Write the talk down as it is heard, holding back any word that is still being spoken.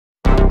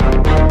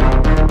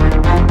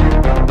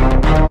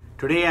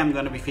Today I'm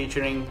going to be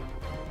featuring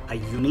a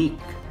unique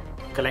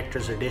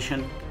collector's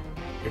edition.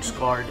 It's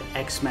called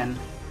X-Men,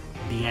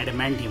 the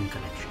Adamantium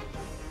collection.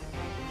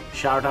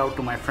 Shout out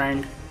to my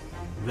friend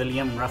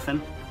William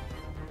Ruffin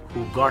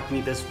who got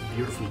me this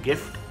beautiful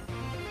gift.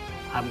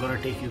 I'm going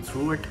to take you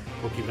through it.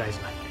 Hope you guys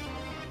like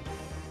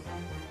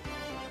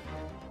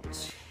it.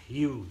 It's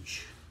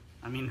huge.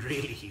 I mean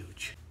really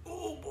huge.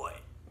 Oh boy.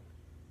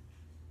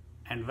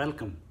 And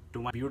welcome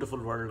to my beautiful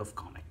world of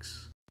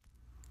comics.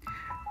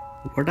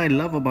 What I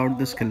love about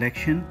this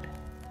collection,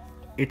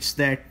 it's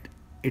that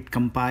it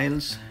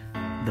compiles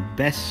the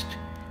best,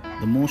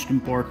 the most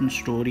important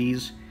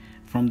stories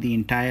from the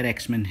entire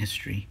X-Men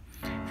history.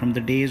 From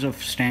the days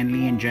of Stan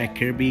Lee and Jack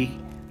Kirby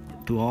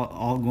to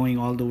all going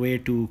all the way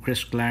to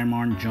Chris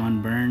Claremont,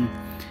 John Byrne,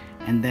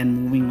 and then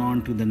moving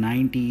on to the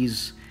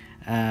 90s,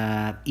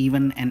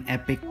 even an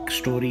epic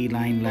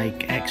storyline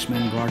like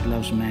X-Men God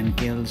Loves Man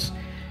Kills.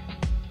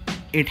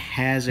 It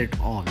has it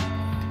all.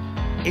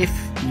 If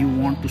you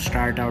want to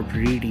start out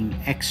reading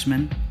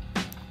X-Men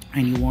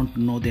and you want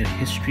to know their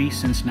history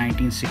since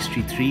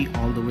 1963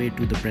 all the way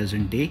to the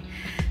present day,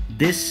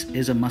 this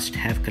is a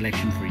must-have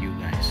collection for you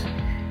guys.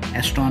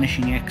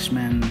 Astonishing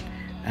X-Men,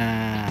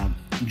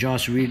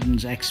 Joss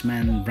Whedon's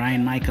X-Men,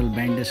 Brian Michael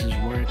Bendis'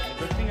 work.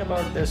 The good thing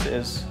about this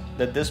is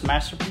that this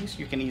masterpiece,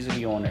 you can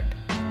easily own it.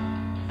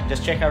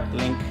 Just check out the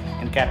link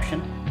in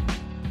caption.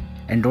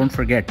 And don't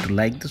forget to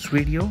like this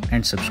video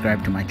and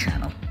subscribe to my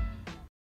channel.